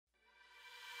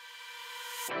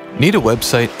Need a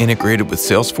website integrated with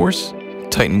Salesforce?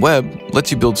 Titan Web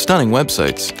lets you build stunning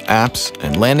websites, apps,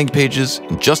 and landing pages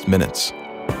in just minutes.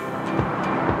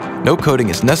 No coding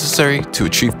is necessary to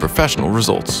achieve professional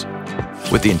results.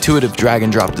 With the intuitive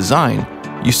drag-and-drop design,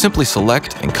 you simply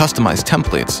select and customize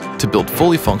templates to build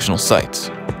fully functional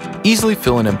sites. Easily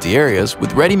fill in empty areas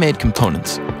with ready-made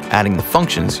components, adding the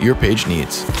functions your page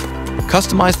needs.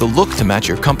 Customize the look to match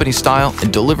your company style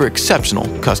and deliver exceptional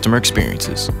customer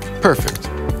experiences. Perfect.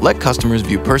 Let customers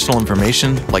view personal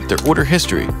information like their order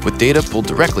history with data pulled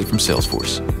directly from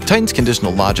Salesforce. Titan's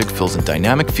conditional logic fills in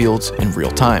dynamic fields in real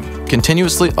time,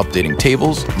 continuously updating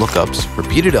tables, lookups,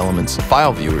 repeated elements,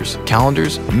 file viewers,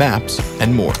 calendars, maps,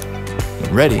 and more.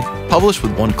 When ready, publish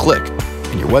with one click,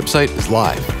 and your website is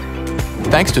live.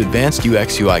 Thanks to advanced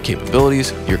UX/UI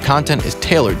capabilities, your content is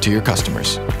tailored to your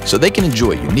customers, so they can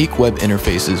enjoy unique web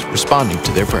interfaces responding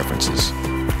to their preferences.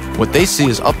 What they see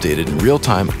is updated in real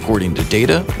time according to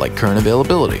data like current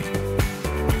availability.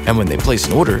 And when they place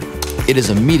an order, it is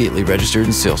immediately registered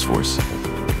in Salesforce.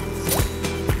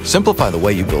 Simplify the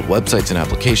way you build websites and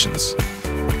applications.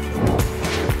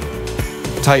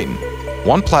 Titan,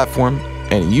 one platform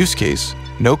and use case,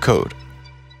 no code.